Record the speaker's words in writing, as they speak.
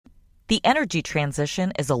The energy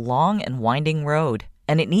transition is a long and winding road,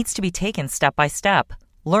 and it needs to be taken step by step.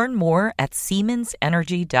 Learn more at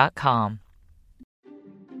SiemensEnergy.com.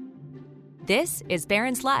 This is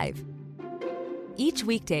Barron's Live. Each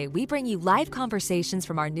weekday, we bring you live conversations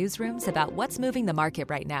from our newsrooms about what's moving the market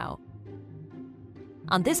right now.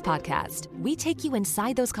 On this podcast, we take you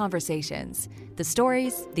inside those conversations, the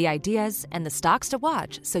stories, the ideas, and the stocks to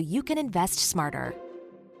watch so you can invest smarter.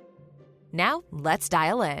 Now, let's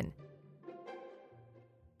dial in.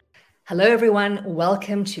 Hello, everyone.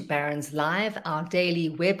 Welcome to Barron's Live, our daily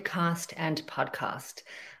webcast and podcast.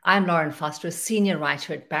 I'm Lauren Foster, a senior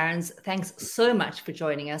writer at Barron's. Thanks so much for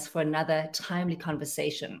joining us for another timely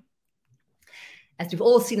conversation. As we've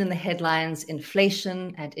all seen in the headlines,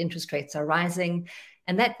 inflation and interest rates are rising,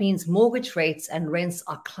 and that means mortgage rates and rents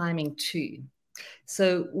are climbing too.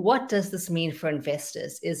 So what does this mean for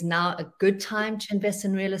investors? Is now a good time to invest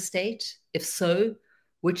in real estate? If so,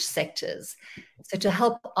 which sectors? So to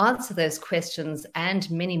help answer those questions and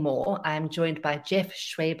many more, I'm joined by Jeff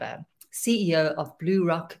Schwaber, CEO of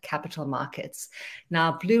BlueRock Capital Markets.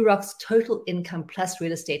 Now, BlueRock's total income plus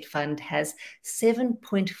real estate fund has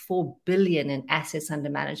 $7.4 billion in assets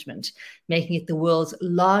under management, making it the world's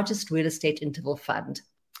largest real estate interval fund.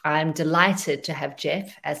 I'm delighted to have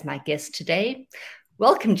Jeff as my guest today.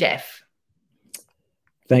 Welcome, Jeff.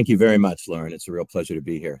 Thank you very much, Lauren. It's a real pleasure to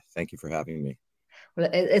be here. Thank you for having me. Well,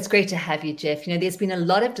 it's great to have you, Jeff. You know, there's been a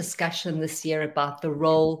lot of discussion this year about the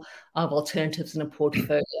role of alternatives in a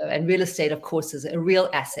portfolio, and real estate, of course, is a real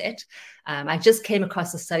asset. I just came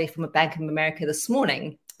across a study from a Bank of America this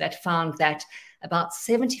morning that found that about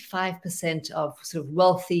 75% of sort of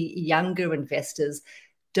wealthy, younger investors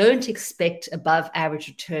don't expect above average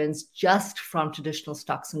returns just from traditional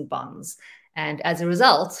stocks and bonds. And as a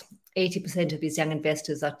result, 80% of these young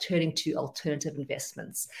investors are turning to alternative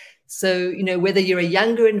investments. So, you know, whether you're a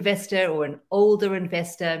younger investor or an older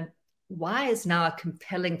investor, why is now a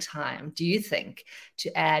compelling time, do you think,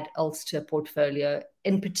 to add alts to a portfolio,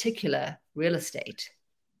 in particular real estate?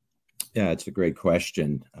 Yeah, it's a great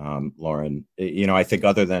question, Lauren. You know, I think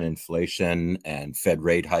other than inflation and Fed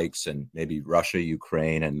rate hikes and maybe Russia,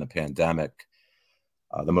 Ukraine, and the pandemic,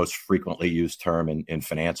 the most frequently used term in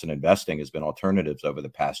finance and investing has been alternatives over the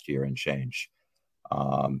past year and change.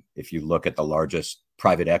 If you look at the largest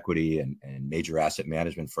private equity and major asset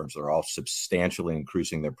management firms, they're all substantially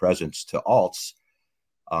increasing their presence to alts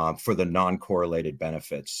for the non-correlated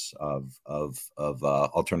benefits of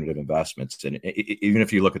alternative investments. And even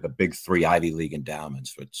if you look at the big three Ivy League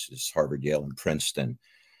endowments, which is Harvard, Yale, and Princeton,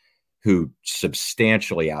 who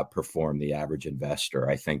substantially outperform the average investor.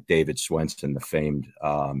 I think David Swensen, the famed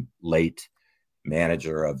late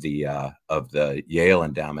manager of the Yale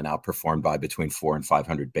endowment, outperformed by between 400 and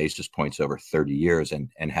 500 basis points over 30 years and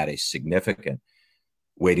had a significant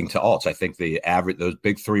weighting to alts. I think the average, those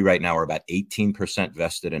big three right now are about 18%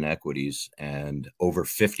 vested in equities and over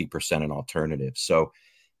 50% in alternatives. So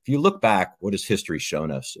if you look back, what has history shown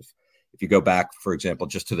us? If you go back, for example,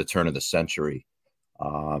 just to the turn of the century,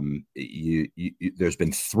 there's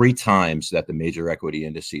been three times that the major equity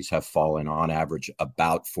indices have fallen on average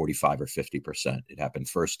about 45 or 50%. It happened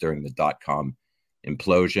first during the dot-com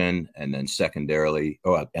implosion, and then secondarily,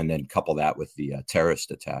 and then couple that with the terrorist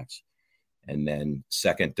attacks. And then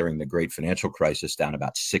second, during the great financial crisis, down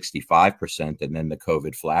about 65%, and then the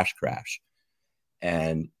COVID flash crash.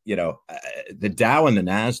 And, you know, the Dow and the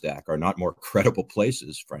NASDAQ are not more credible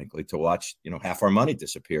places, frankly, to watch, you know, half our money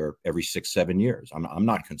disappear every 6-7 years. I'm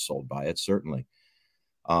not consoled by it, certainly.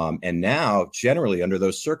 And now, generally, under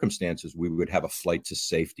those circumstances, we would have a flight to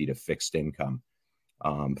safety to fixed income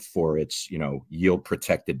for its, you know, yield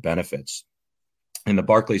protected benefits. And the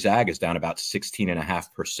Barclays Agg is down about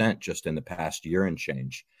 16.5% just in the past year and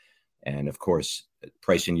change. And of course,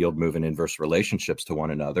 price and yield move in inverse relationships to one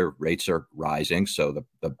another. Rates are rising, so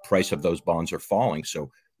the price of those bonds are falling. So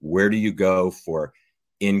where do you go for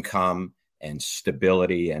income and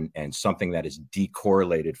stability and something that is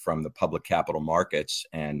decorrelated from the public capital markets?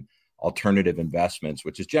 And alternative investments,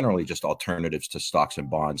 which is generally just alternatives to stocks and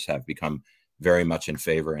bonds, have become very much in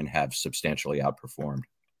favor and have substantially outperformed.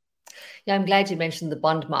 Yeah, I'm glad you mentioned the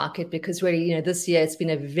bond market, because really, you know, this year it's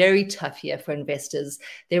been a very tough year for investors.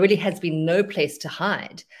 There really has been no place to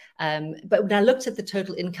hide. But when I looked at the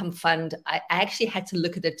total income fund, I actually had to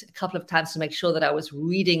look at it a couple of times to make sure that I was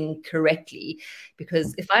reading correctly,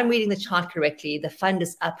 because if I'm reading the chart correctly, the fund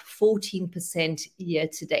is up 14% year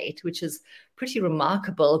to date, which is pretty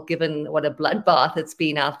remarkable given what a bloodbath it's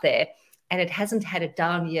been out there. And it hasn't had a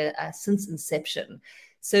down year since inception.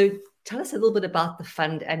 So tell us a little bit about the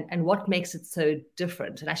fund and what makes it so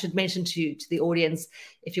different. And I should mention to the audience,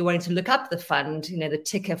 if you're wanting to look up the fund, the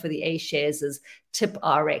ticker for the A shares is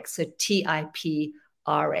TIPRX, so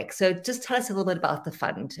TIPRX. So just tell us a little bit about the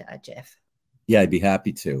fund, Jeff. Yeah, I'd be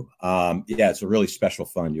happy to. It's a really special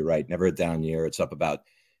fund. You're right. Never a down year. It's up about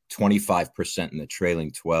 25% in the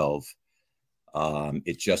trailing 12.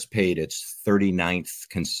 It just paid its 39th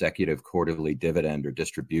consecutive quarterly dividend or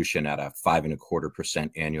distribution at a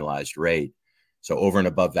 5.25% annualized rate. So over and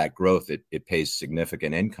above that growth, it pays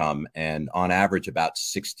significant income. And on average, about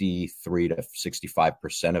 63 to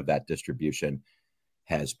 65% of that distribution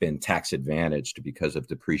has been tax advantaged because of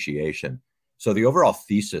depreciation. So the overall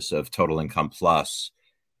thesis of Total Income Plus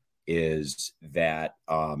is that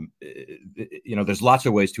there's lots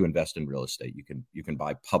of ways to invest in real estate. You can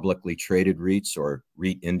buy publicly traded REITs or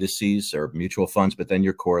REIT indices or mutual funds, but then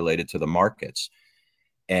you're correlated to the markets.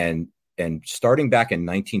 And starting back in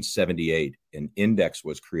 1978, an index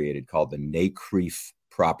was created called the NCREIF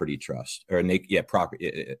Property Trust, or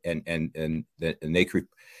property and the NCREIF.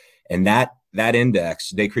 And that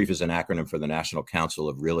index, NCREIF is an acronym for the National Council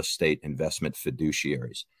of Real Estate Investment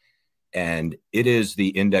Fiduciaries. And it is the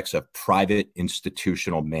index of private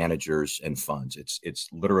institutional managers and funds. It's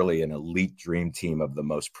literally an elite dream team of the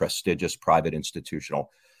most prestigious private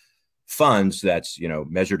institutional funds that's,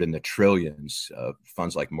 measured in the trillions of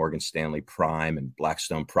funds like Morgan Stanley Prime and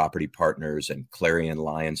Blackstone Property Partners and Clarion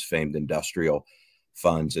Lyons famed industrial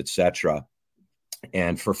funds, et cetera.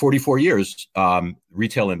 And for 44 years,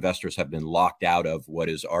 retail investors have been locked out of what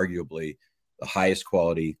is arguably the highest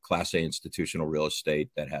quality Class A institutional real estate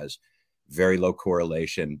that has very low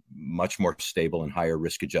correlation, much more stable and higher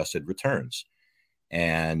risk-adjusted returns.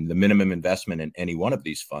 And the minimum investment in any one of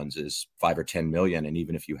these funds is $5 or $10 million. And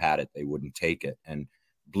even if you had it, they wouldn't take it. And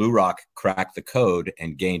BlueRock cracked the code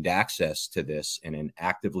and gained access to this in an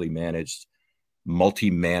actively managed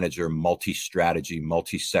multi-manager, multi-strategy,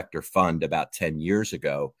 multi-sector fund about 10 years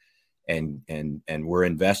ago. And we're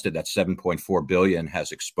invested, that $7.4 billion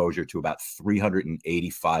has exposure to about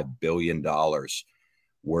 $385 billion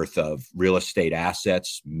worth of real estate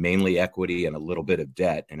assets, mainly equity and a little bit of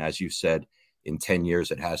debt. And as you said, in 10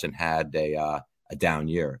 years, it hasn't had a down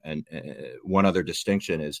year. And one other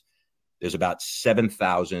distinction is there's about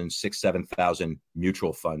 7,000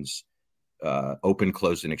 mutual funds, open,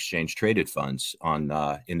 closed, and exchange traded funds in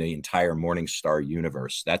the entire Morningstar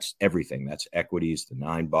universe. That's everything. That's equities, the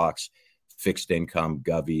 9 box, fixed income,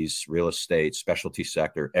 govies, real estate, specialty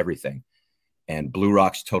sector, everything. And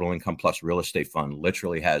BlueRock's Total Income Plus real estate fund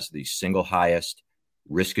literally has the single highest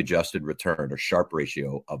risk-adjusted return or Sharpe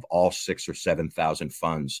ratio of all 6,000 or 7,000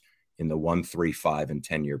 funds in the 1, 3, 5, and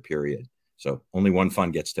 10-year period. So only one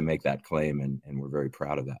fund gets to make that claim, and we're very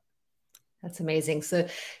proud of that. That's amazing. So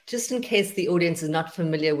just in case the audience is not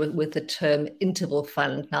familiar with the term interval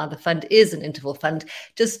fund, now the fund is an interval fund.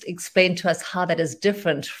 Just explain to us how that is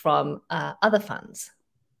different from other funds.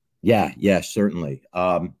 Yeah, certainly.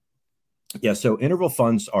 So interval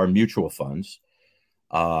funds are mutual funds,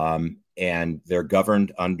 and they're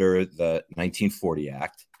governed under the 1940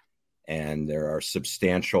 Act. And there are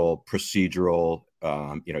substantial procedural,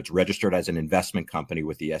 it's registered as an investment company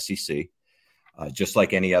with the SEC. Just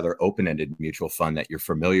like any other open-ended mutual fund that you're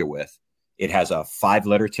familiar with. It has a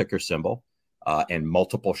 5-letter ticker symbol and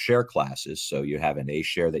multiple share classes. So you have an A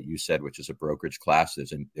share that you said, which is a brokerage class.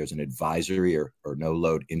 There's an advisory or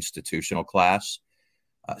no-load institutional class,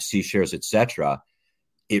 C shares, et cetera.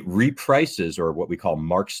 It reprices, or what we call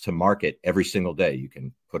marks to market, every single day. You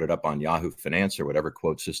can put it up on Yahoo Finance or whatever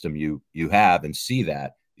quote system you have and see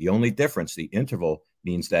that. The only difference, the interval,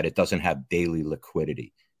 means that it doesn't have daily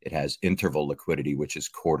liquidity. It has interval liquidity, which is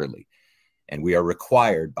quarterly. And we are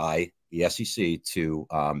required by the SEC to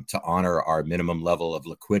honor our minimum level of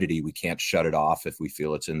liquidity. We can't shut it off if we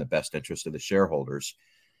feel it's in the best interest of the shareholders.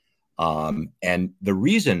 And the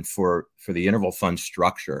reason for the interval fund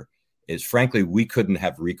structure is, frankly, we couldn't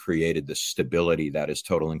have recreated the stability that is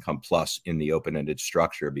Total Income Plus in the open-ended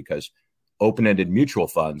structure, because open-ended mutual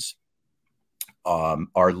funds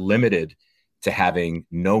are limited to having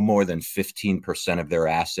no more than 15% of their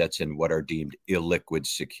assets in what are deemed illiquid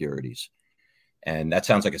securities. And that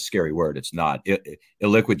sounds like a scary word. It's not.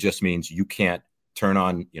 Illiquid just means you can't turn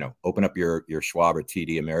on, open up your Schwab or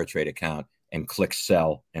TD Ameritrade account and click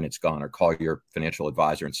sell and it's gone, or call your financial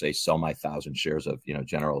advisor and say, sell my 1,000 shares of,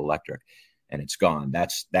 General Electric, and it's gone.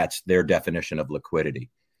 That's their definition of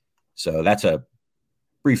liquidity. So that's a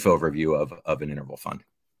brief overview of an interval fund.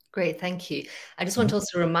 Great, thank you. I just want to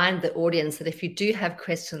also remind the audience that if you do have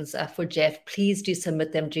questions for Jeff, please do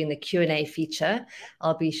submit them during the Q&A feature.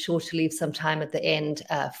 I'll be sure to leave some time at the end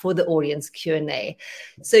for the audience Q&A.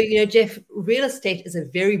 So, Jeff, real estate is a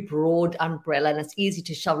very broad umbrella and it's easy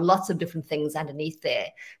to shove lots of different things underneath there.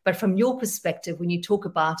 But from your perspective, when you talk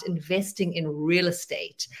about investing in real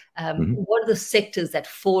estate, what are the sectors that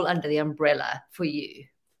fall under the umbrella for you?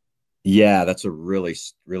 Yeah, that's a really,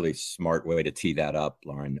 really smart way to tee that up,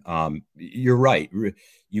 Lauren. You're right.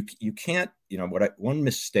 You can't, one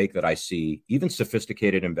mistake that I see even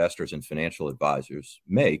sophisticated investors and financial advisors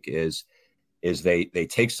make is they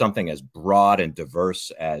take something as broad and diverse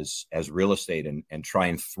as real estate and try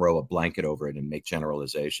and throw a blanket over it and make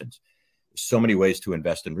generalizations. There's so many ways to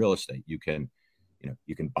invest in real estate. You can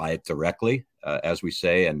buy it directly, as we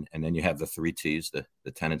say, and then you have the 3 T's,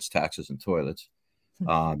 the tenants, taxes, and toilets.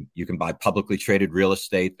 You can buy publicly traded real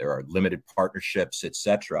estate. There are limited partnerships, et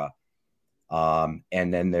cetera. And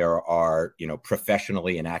then there are,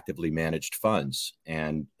 professionally and actively managed funds.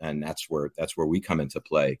 And that's where we come into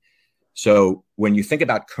play. So when you think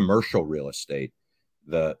about commercial real estate,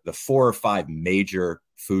 the 4 or 5 major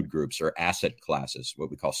food groups or asset classes, what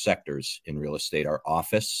we call sectors in real estate, are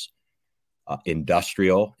office,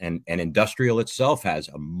 industrial, and industrial itself has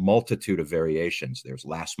a multitude of variations. There's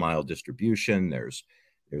last mile distribution, there's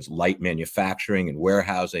light manufacturing and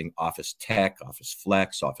warehousing, office tech, office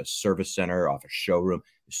flex, office service center, office showroom.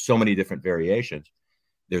 There's so many different variations.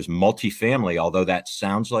 There's multifamily, although that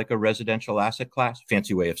sounds like a residential asset class,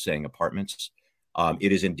 fancy way of saying apartments.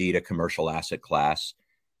 It is indeed a commercial asset class.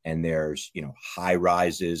 And there's, high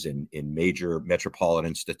rises in major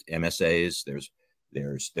metropolitan MSAs.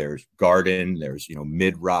 There's garden, there's,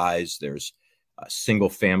 mid-rise, there's single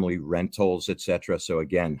family rentals, et cetera. So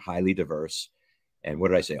again, highly diverse. And what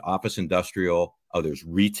did I say? Office, industrial. Oh, there's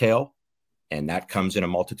retail. And that comes in a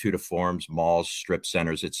multitude of forms, malls, strip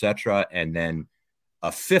centers, et cetera. And then a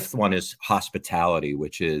 5th one is hospitality,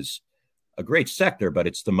 which is a great sector, but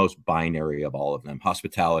it's the most binary of all of them.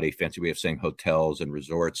 Hospitality, fancy way of saying hotels and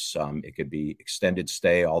resorts. It could be extended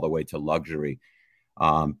stay all the way to luxury.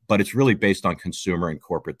 But it's really based on consumer and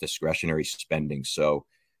corporate discretionary spending. So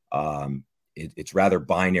it's rather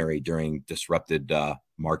binary during disrupted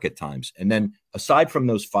market times. And then aside from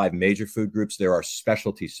those 5 major food groups, there are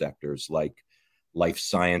specialty sectors like life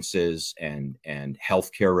sciences and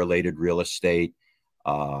healthcare related real estate,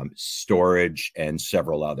 storage, and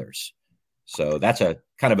several others. So that's a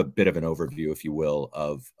kind of a bit of an overview, if you will,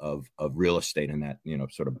 of real estate and that,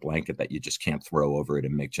 sort of blanket that you just can't throw over it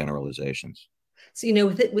and make generalizations. So,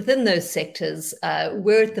 within those sectors,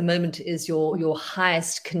 where at the moment is your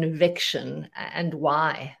highest conviction and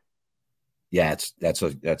why? Yeah, that's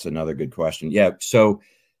another good question. Yeah. So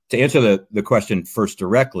to answer the question first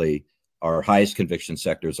directly, our highest conviction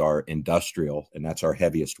sectors are industrial, and that's our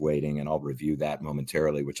heaviest weighting. And I'll review that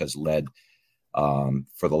momentarily, which has led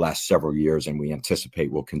for the last several years, and we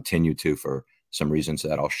anticipate will continue to for some reasons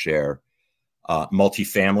that I'll share.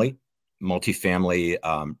 Multifamily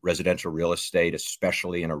residential real estate,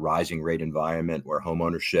 especially in a rising rate environment where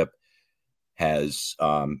homeownership is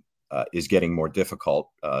getting more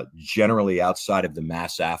difficult, generally outside of the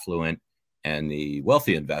mass affluent and the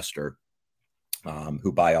wealthy investor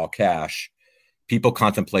who buy all cash. People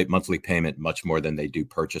contemplate monthly payment much more than they do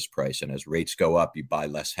purchase price. And as rates go up, you buy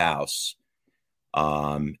less house.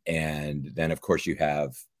 And then, of course, you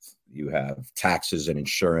have taxes and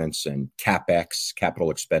insurance and CapEx, capital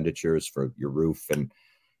expenditures for your roof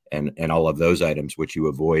and all of those items, which you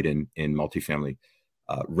avoid in multifamily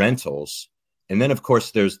rentals. And then, of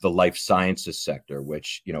course, there's the life sciences sector,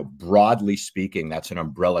 which, broadly speaking, that's an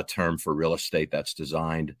umbrella term for real estate that's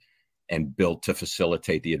designed and built to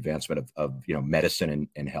facilitate the advancement of medicine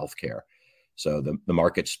and healthcare. So the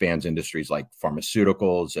market spans industries like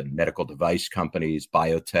pharmaceuticals and medical device companies,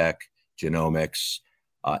 biotech, genomics,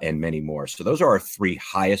 and many more. So those are our 3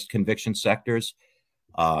 highest conviction sectors.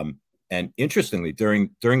 And interestingly,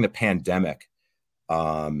 during the pandemic,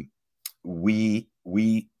 we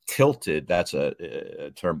tilted, that's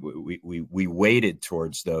a term, we weighted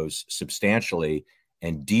towards those substantially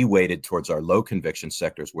and de-weighted towards our low conviction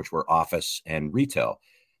sectors, which were office and retail.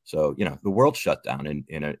 So, the world shut down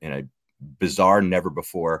in a bizarre, never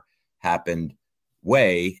before happened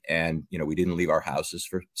way. And, we didn't leave our houses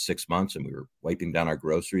for 6 months, and we were wiping down our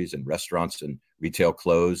groceries, and restaurants and retail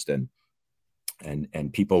closed, and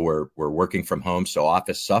people were working from home. So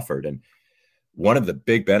office suffered. And one of the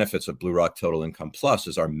big benefits of Blue Rock Total Income Plus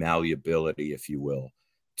is our malleability, if you will,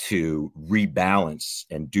 to rebalance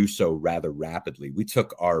and do so rather rapidly. We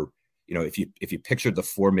took our, if you pictured the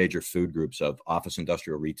 4 major food groups of office,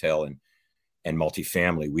 industrial, retail, and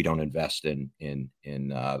multifamily. We don't invest in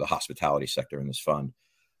the hospitality sector in this fund.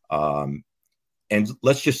 And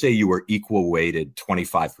let's just say you were equal weighted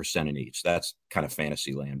 25% in each. That's kind of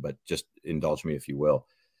fantasy land, but just indulge me if you will.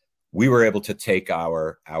 We were able to take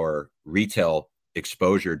our retail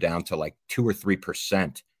exposure down to like 2 or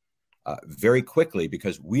 3% very quickly,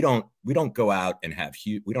 because we don't go out and have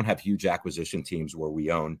huge acquisition teams where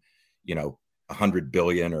we own, $100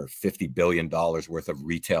 billion or $50 billion worth of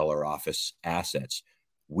retail or office assets.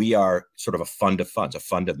 We are sort of a fund of funds, a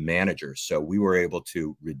fund of managers. So we were able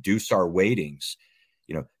to reduce our weightings.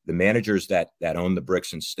 The managers that own the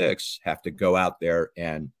bricks and sticks have to go out there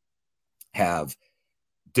and have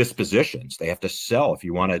dispositions. They have to sell. If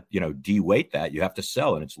you want to, de-weight that, you have to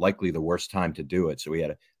sell, and it's likely the worst time to do it. So we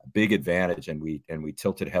had a big advantage, and we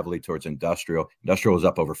tilted heavily towards industrial. Industrial was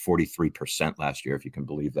up over 43% last year, if you can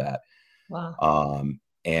believe that. Wow.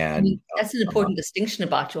 And that's an important distinction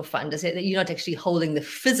about your fund, is it that you're not actually holding the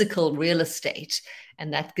physical real estate,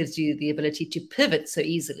 and that gives you the ability to pivot so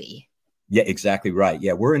easily. Yeah, exactly right.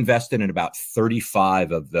 Yeah, we're invested in about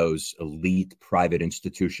 35 of those elite private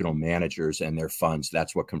institutional managers and their funds.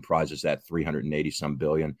 That's what comprises that 380 some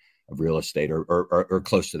billion of real estate, or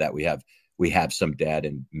close to that. We have some debt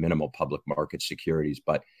and minimal public market securities,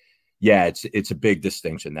 but yeah, it's a big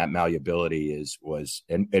distinction. That malleability was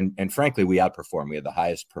frankly, we outperformed. We had the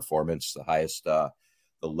highest performance, the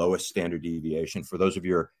lowest standard deviation. For those of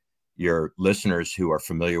your listeners who are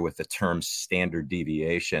familiar with the term standard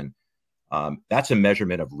deviation, that's a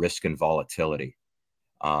measurement of risk and volatility.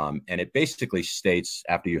 And it basically states,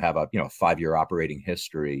 after you have a 5-year operating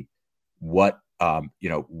history, what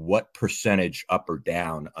percentage up or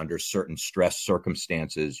down under certain stress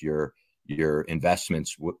circumstances your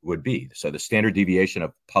investments would be. So the standard deviation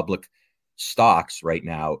of public stocks right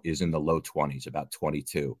now is in the low 20s, about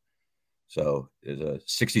 22. So there's a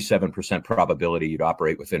 67% probability you'd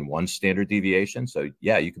operate within one standard deviation. So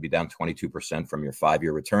yeah, you could be down 22% from your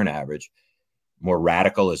 5-year return average. More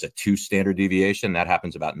radical is a 2 standard deviation. That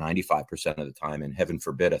happens about 95% of the time. And heaven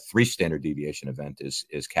forbid, a 3 standard deviation event is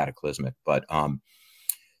cataclysmic. But and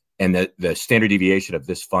the standard deviation of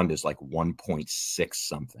this fund is like 1.6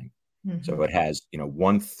 something. Mm-hmm. So it has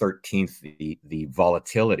 1/13 the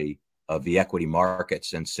volatility of the equity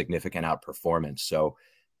markets and significant outperformance. So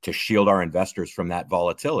to shield our investors from that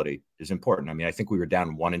volatility is important. I mean, I think we were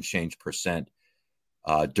down 1 and change percent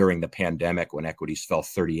during the pandemic when equities fell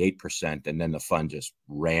 38%, and then the fund just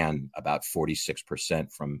ran about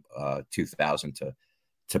 46% from 2000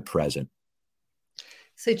 to present.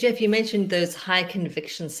 So, Jeff, you mentioned those high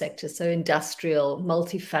conviction sectors, so industrial,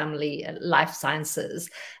 multifamily, life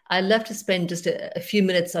sciences. I'd love to spend just a few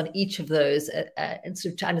minutes on each of those and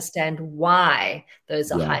sort of to understand why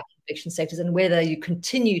those are high conviction sectors and whether you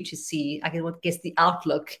continue to see, I guess, the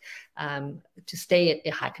outlook to stay at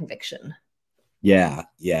a high conviction. Yeah.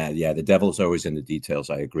 The devil's always in the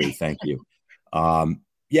details. I agree. Thank you.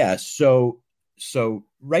 So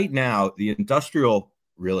right now, the industrial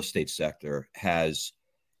real estate sector has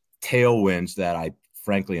tailwinds that I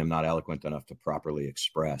frankly am not eloquent enough to properly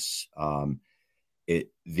express.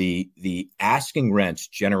 The asking rents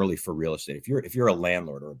generally for real estate, if you're a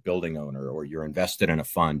landlord or a building owner or you're invested in a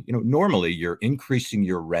fund, normally you're increasing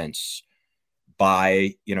your rents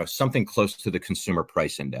by something close to the consumer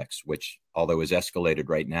price index, which although is escalated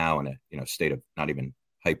right now in a state of not even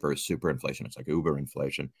hyper super inflation, it's like uber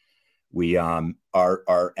inflation. We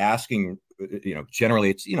are asking, generally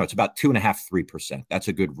it's about 2.5-3%. That's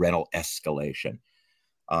a good rental escalation.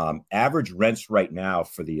 Average rents right now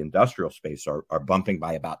for the industrial space are bumping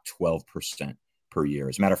by about 12% per year.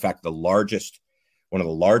 As a matter of fact, one of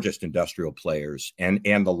the largest industrial players and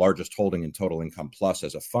the largest holding in Total Income Plus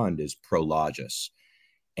as a fund is Prologis.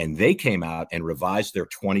 And they came out and revised their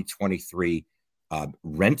 2023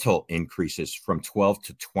 rental increases from 12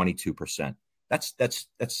 to 22%. That's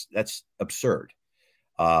absurd.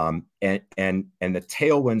 And the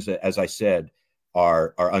tailwinds, as I said,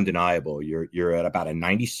 are undeniable. You're at about a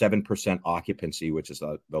 97% occupancy, which is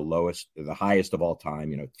the highest of all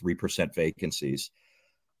time. 3% vacancies.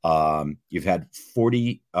 You've had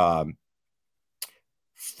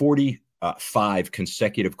 45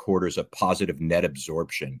 consecutive quarters of positive net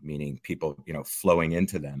absorption, meaning people flowing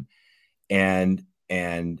into them, and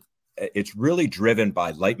it's really driven by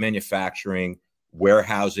light manufacturing,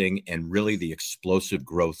 warehousing, and really the explosive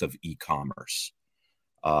growth of e-commerce.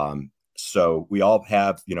 So we all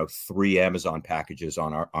have 3 Amazon packages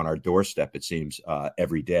on our doorstep, it seems,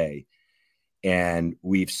 every day. And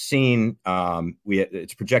we've seen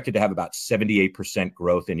it's projected to have about 78%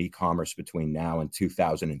 growth in e-commerce between now and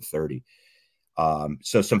 2030.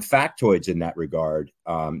 So some factoids in that regard.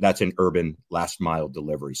 That's an urban last mile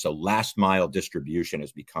delivery. So last mile distribution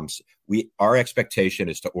has become, our expectation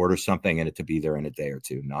is to order something and it to be there in a day or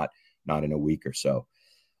two, not in a week or so.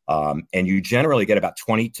 And you generally get about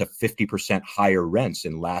 20 to 50% higher rents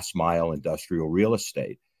in last mile industrial real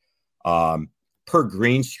estate. Per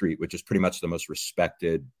Green Street, which is pretty much the most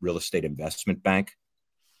respected real estate investment bank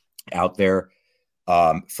out there,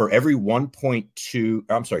 for every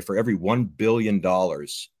 $1 billion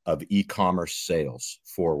of e-commerce sales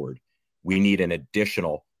forward, we need an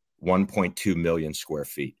additional 1.2 million square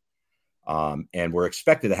feet. And we're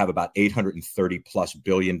expected to have about $830+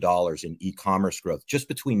 billion in e-commerce growth just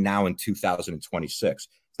between now and 2026.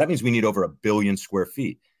 That means we need over 1 billion square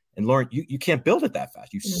feet. And Lauren, you can't build it that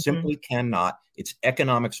fast. You simply cannot. It's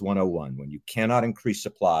economics 101. When you cannot increase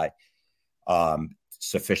supply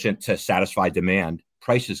sufficient to satisfy demand,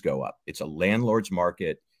 prices go up. It's a landlord's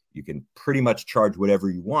market. You can pretty much charge whatever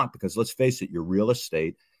you want because, let's face it, your real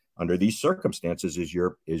estate under these circumstances is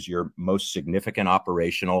your most significant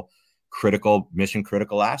operational mission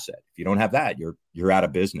critical asset. If you don't have that, you're out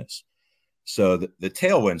of business. So the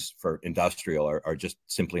tailwinds for industrial are just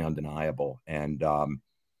simply undeniable.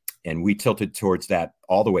 And we tilted towards that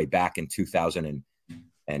all the way back in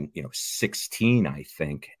 2016, I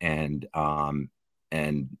think, and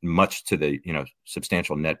much to the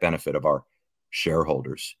substantial net benefit of our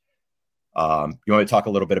shareholders. You want to talk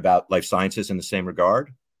a little bit about life sciences in the same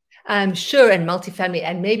regard? Sure, and multifamily,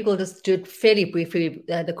 and maybe we'll just do it fairly briefly.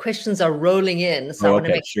 The questions are rolling in, so I want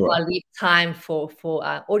to make sure I leave time for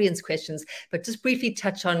audience questions. But just briefly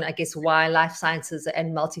touch on, I guess, why life sciences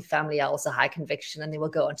and multifamily are also high conviction, and then we'll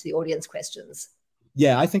go on to the audience questions.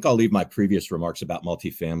 Yeah, I think I'll leave my previous remarks about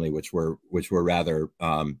multifamily, which were rather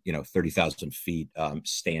 30,000 feet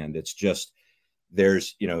stand. It's just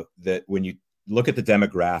there's that when you look at the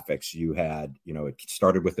demographics, you had, it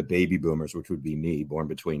started with the baby boomers, which would be me, born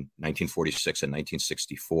between 1946 and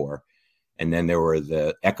 1964. And then there were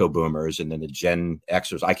the echo boomers and then the Gen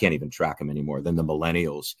Xers. I can't even track them anymore. Then the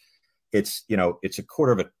millennials. It's a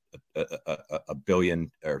quarter of a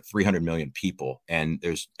billion or 300 million people. And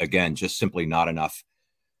there's, again, just simply not enough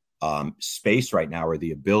space right now or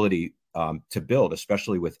the ability to build,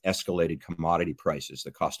 especially with escalated commodity prices,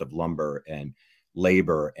 the cost of lumber and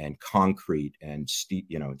labor and concrete and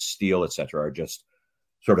steel, et cetera, are just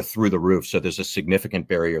sort of through the roof. So there's a significant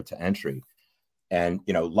barrier to entry. And,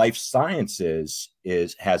 life sciences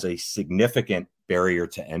has a significant barrier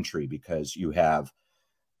to entry because you have,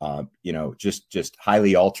 just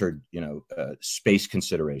highly altered, space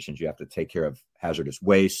considerations. You have to take care of hazardous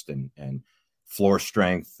waste and floor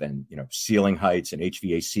strength and, ceiling heights and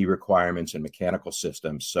HVAC requirements and mechanical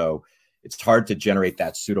systems. So it's hard to generate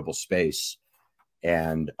that suitable space.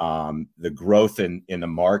 And the growth in the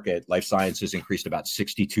market, life sciences increased about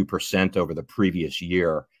 62% over the previous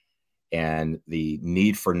year. And the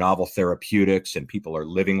need for novel therapeutics, and people are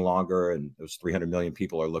living longer, and those 300 million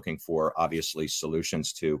people are looking for, obviously,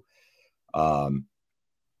 solutions to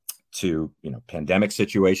pandemic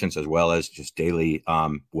situations as well as just daily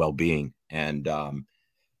well-being. And the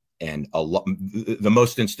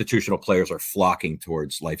most institutional players are flocking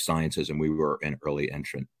towards life sciences, and we were an early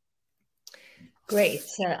entrant. Great.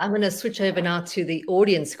 So I'm going to switch over now to the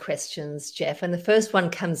audience questions, Jeff. And the first one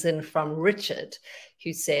comes in from Richard,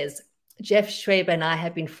 who says, Jeff Schwaber and I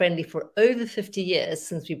have been friendly for over 50 years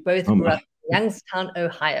since we both grew up in Youngstown,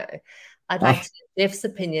 Ohio. I'd like to know Jeff's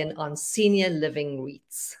opinion on senior living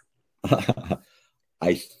REITs.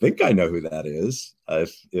 I think I know who that is.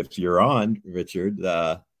 If you're on, Richard,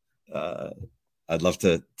 I'd love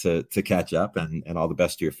to catch up and all the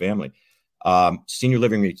best to your family. Senior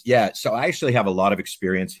living REITs. Yeah. So I actually have a lot of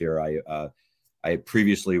experience here. I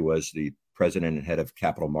previously was the president and head of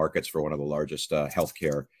capital markets for one of the largest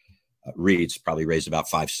healthcare REITs, probably raised about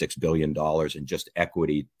 $5-6 billion in just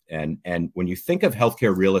equity. And when you think of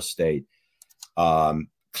healthcare real estate,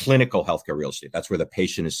 clinical healthcare real estate, that's where the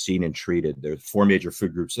patient is seen and treated. There are 4 major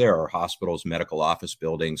food groups there are hospitals, medical office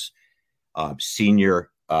buildings, senior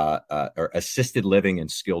or assisted living, and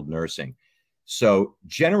skilled nursing. So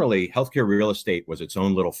generally, healthcare real estate was its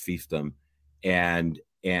own little fiefdom, and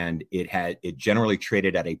it generally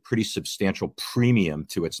traded at a pretty substantial premium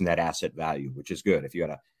to its net asset value, which is good. If you had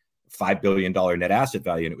a $5 billion net asset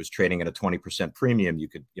value and it was trading at a 20% premium, you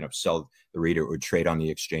could sell the REIT, or it would trade on the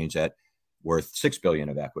exchange at worth $6 billion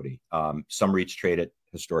of equity. Some REITs trade at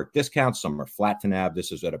historic discounts, some are flat to NAV.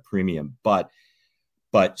 This is at a premium, but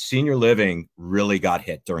senior living really got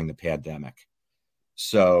hit during the pandemic.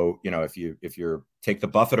 So, if you take the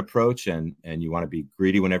Buffett approach and you want to be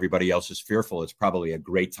greedy when everybody else is fearful, it's probably a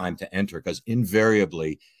great time to enter, because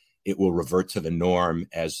invariably it will revert to the norm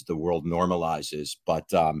as the world normalizes.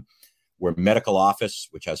 But where medical office,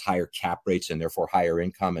 which has higher cap rates and therefore higher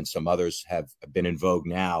income, and some others have been in vogue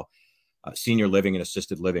now, senior living and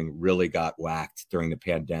assisted living really got whacked during the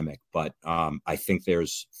pandemic. But I think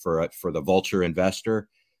there's, for the vulture investor,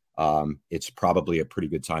 it's probably a pretty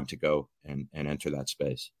good time to go and enter that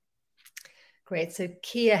space. Great. So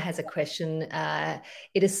Kia has a question.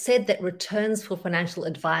 It is said that returns for financial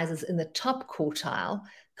advisors in the top quartile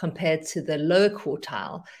compared to the lower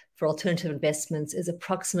quartile for alternative investments is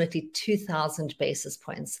approximately 2,000 basis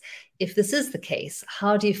points. If this is the case,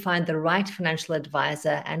 how do you find the right financial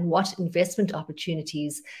advisor, and what investment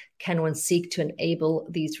opportunities can one seek to enable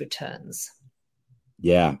these returns?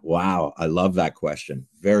 Yeah. Wow. I love that question.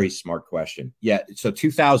 Very smart question. Yeah. So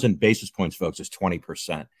 2,000 basis points, folks, is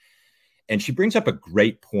 20%. And she brings up a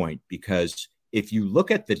great point, because if you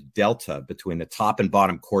look at the delta between the top and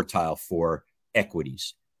bottom quartile for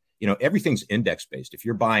equities, everything's index based. If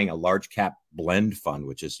you're buying a large cap blend fund,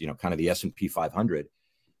 which is, kind of the S&P 500,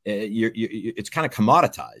 it's kind of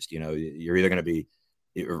commoditized. You're either going to be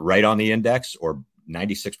right on the index or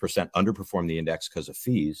 96% underperform the index because of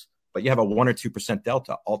fees, but you have a 1 or 2%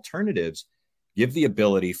 delta. Alternatives give the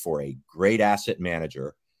ability for a great asset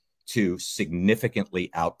manager to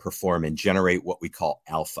significantly outperform and generate what we call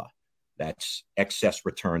alpha. That's excess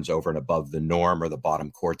returns over and above the norm or the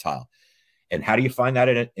bottom quartile. And how do you find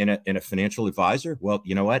that in a financial advisor? Well,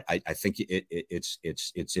 you know what? I think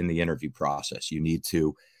it's in the interview process. You need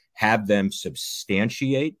to have them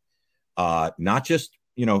substantiate, not just,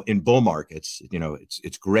 in bull markets.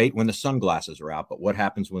 It's great when the sunglasses are out, but what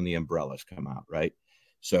happens when the umbrellas come out, right?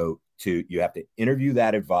 So you have to interview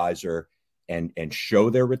that advisor and show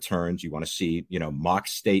their returns. You want to see, mock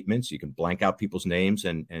statements. You can blank out people's names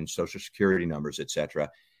and social security numbers, et cetera,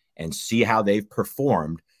 and see how they've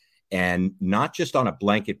performed. And not just on a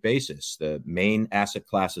blanket basis. The main asset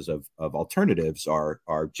classes of alternatives are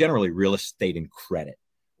generally real estate and credit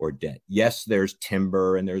or debt. Yes, there's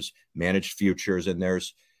timber and there's managed futures and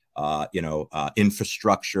there's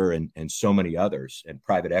infrastructure and so many others, and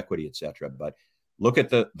private equity, et cetera. But look at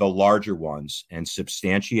the larger ones and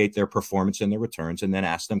substantiate their performance and their returns, and then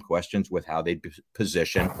ask them questions with how they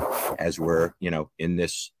position as we're, in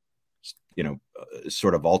this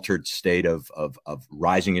sort of altered state of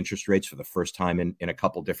rising interest rates for the first time in a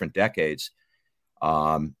couple different decades.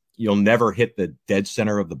 You'll never hit the dead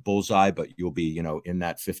center of the bullseye, but you'll be, in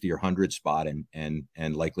that 50 or 100 spot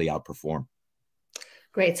and likely outperform.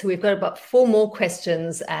 Great. So we've got about 4 more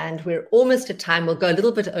questions and we're almost at time. We'll go a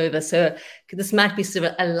little bit over. So this might be sort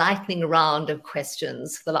of a lightning round of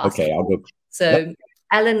questions for the last. Okay, I'll go. So yep.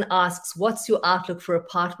 Alan asks, what's your outlook for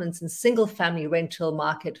apartments and single-family rental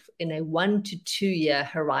market in a 1 to 2 year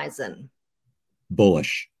horizon?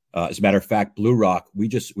 Bullish. As a matter of fact, Blue Rock, we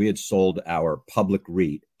had sold our public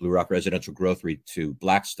REIT, Blue Rock Residential Growth REIT, to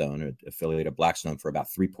Blackstone, an affiliate of Blackstone, for about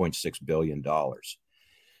 $3.6 billion,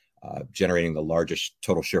 generating the largest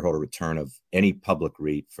total shareholder return of any public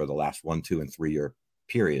REIT for the last 1, 2, and 3 year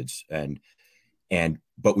periods.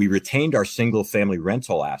 But we retained our single family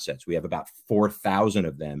rental assets. We have about 4,000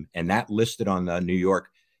 of them, and that listed on the New York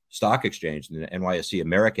Stock Exchange and the NYSE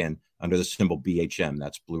American under the symbol BHM.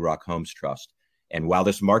 That's Blue Rock Homes Trust. And while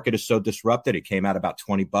this market is so disrupted, it came out about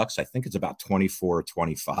 $20. I think it's about 24 or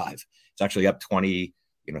 25. It's actually up 3,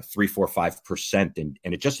 4, 5%. And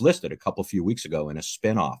it just listed a few weeks ago in a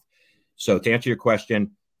spinoff. So to answer your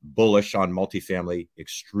question, bullish on multifamily,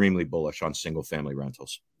 extremely bullish on single family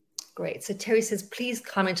rentals. Great. So Terry says, please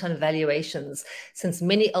comment on valuations, since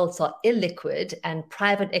many alts are illiquid and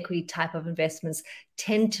private equity type of investments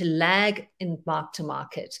tend to lag in mark to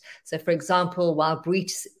market. So for example, while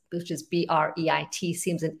BREIT, which is BREIT,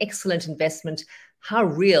 seems an excellent investment, how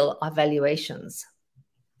real are valuations?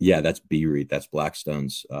 Yeah, that's BREIT. That's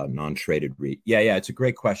Blackstone's non-traded REIT. Yeah, it's a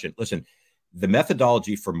great question. Listen, the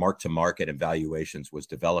methodology for mark-to-market and valuations was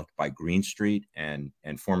developed by Green Street and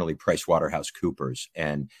formerly PricewaterhouseCoopers,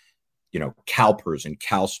 and CalPERS and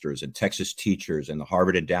CalSTRS and Texas Teachers and the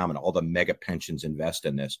Harvard Endowment. All the mega pensions invest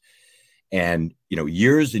in this. And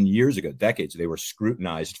years and years ago, decades, they were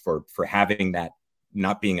scrutinized for having that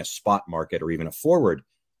not being a spot market or even a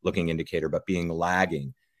forward-looking indicator, but being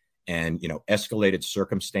lagging. And escalated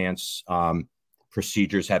circumstance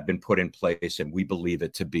procedures have been put in place, and we believe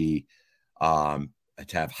it to be to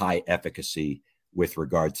have high efficacy with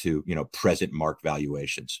regard to present mark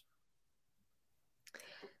valuations.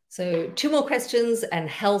 So 2 more questions, and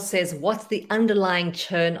Hell says, what's the underlying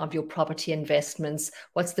churn of your property investments?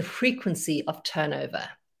 What's the frequency of turnover?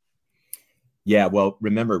 Yeah, well,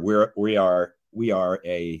 remember, we are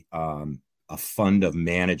a fund of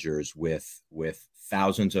managers with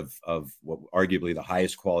thousands of what arguably the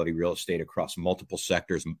highest quality real estate across multiple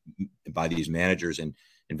sectors by these managers, and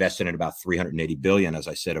invested in about 380 billion, as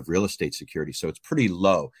I said, of real estate security. So it's pretty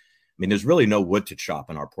low. I mean, there's really no wood to chop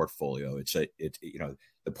in our portfolio.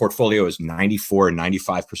 The portfolio is 94 and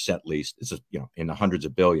 95% leased. It's in the hundreds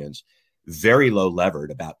of billions, very low levered,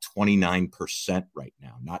 about 29% right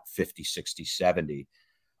now, not 50, 60, 70.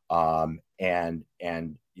 The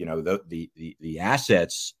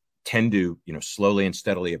assets tend to, slowly and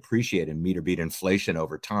steadily appreciate and meet or beat inflation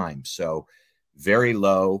over time. So very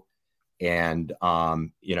low. And,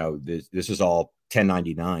 this is all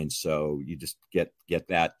 1099. So you just get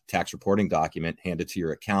that tax reporting document, hand it to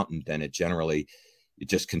your accountant, and it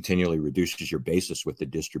just continually reduces your basis with the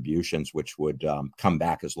distributions, which would come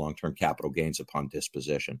back as long-term capital gains upon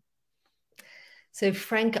disposition. So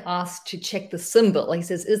Frank asked to check the symbol. He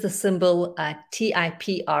says, is the symbol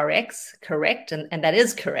TIPRX correct? And that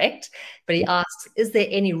is correct. But he asks, is there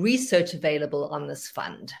any research available on this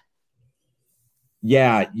fund?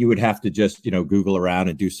 Yeah, you would have to just, Google around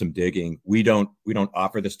and do some digging. We don't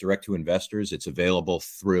offer this direct to investors. It's available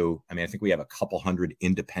through, I think we have a couple hundred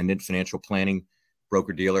independent financial planning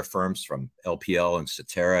broker-dealer firms, from LPL and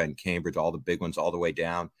Cetera and Cambridge, all the big ones, all the way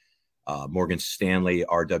down. Morgan Stanley,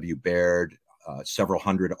 R.W. Baird, several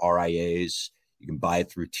hundred RIAs. You can buy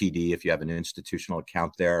it through TD if you have an institutional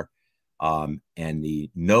account there. And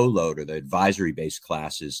the no load, or the advisory-based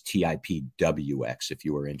class, is TIPWX if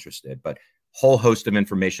you were interested. But whole host of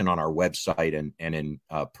information on our website and in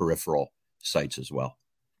peripheral sites as well.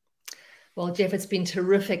 Well, Jeff, it's been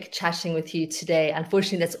terrific chatting with you today.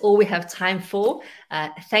 Unfortunately, that's all we have time for.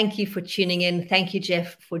 Thank you for tuning in. Thank you,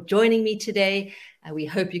 Jeff, for joining me today. We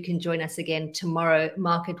hope you can join us again tomorrow.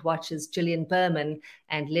 Market Watch's Gillian Berman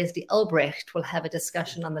and Leslie Albrecht will have a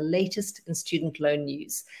discussion on the latest in student loan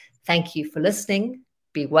news. Thank you for listening.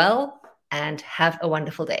 Be well and have a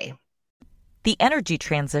wonderful day. The energy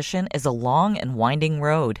transition is a long and winding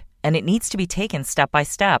road, and it needs to be taken step by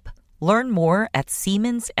step. Learn more at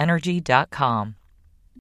SiemensEnergy.com.